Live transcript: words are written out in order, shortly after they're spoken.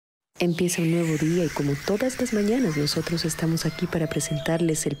Empieza un nuevo día y como todas las mañanas nosotros estamos aquí para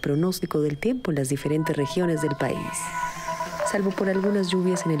presentarles el pronóstico del tiempo en las diferentes regiones del país. Salvo por algunas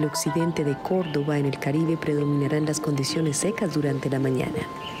lluvias en el occidente de Córdoba, en el Caribe predominarán las condiciones secas durante la mañana.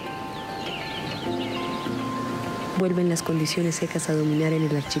 Vuelven las condiciones secas a dominar en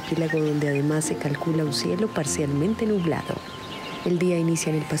el archipiélago, donde además se calcula un cielo parcialmente nublado. El día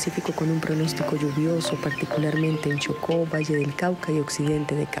inicia en el Pacífico con un pronóstico lluvioso, particularmente en Chocó, Valle del Cauca y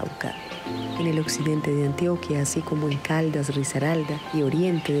occidente de Cauca. En el occidente de Antioquia, así como en Caldas, Risaralda y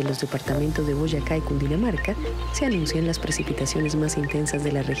oriente de los departamentos de Boyacá y Cundinamarca, se anuncian las precipitaciones más intensas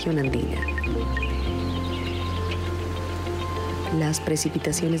de la región andina. Las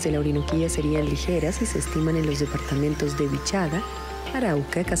precipitaciones de la Orinoquía serían ligeras y se estiman en los departamentos de Vichada,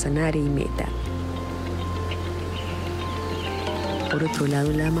 Arauca, Casanare y Meta. Por otro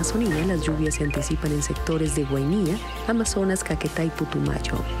lado, en la Amazonía, las lluvias se anticipan en sectores de Guainía, Amazonas, Caquetá y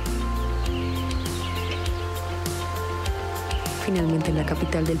Putumayo. Finalmente, en la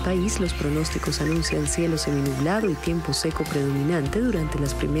capital del país, los pronósticos anuncian cielo seminublado y tiempo seco predominante durante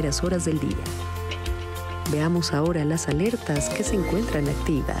las primeras horas del día. Veamos ahora las alertas que se encuentran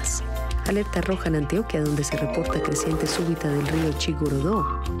activas. Alerta roja en Antioquia, donde se reporta creciente súbita del río Chigurodó,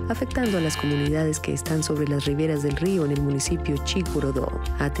 afectando a las comunidades que están sobre las riberas del río en el municipio Chigurodó.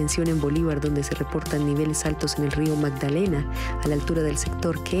 Atención en Bolívar, donde se reportan niveles altos en el río Magdalena, a la altura del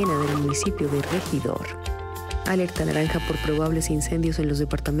sector Quena del municipio de Regidor. Alerta naranja por probables incendios en los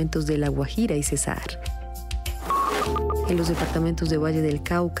departamentos de La Guajira y Cesar. En los departamentos de Valle del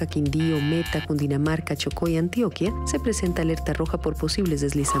Cauca, Quindío, Meta, Cundinamarca, Chocó y Antioquia se presenta alerta roja por posibles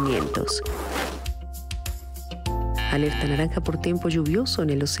deslizamientos. Alerta naranja por tiempo lluvioso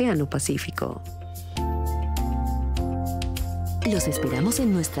en el Océano Pacífico. Los esperamos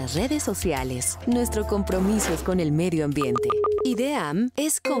en nuestras redes sociales. Nuestro compromiso es con el medio ambiente. IDEAM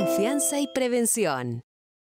es confianza y prevención.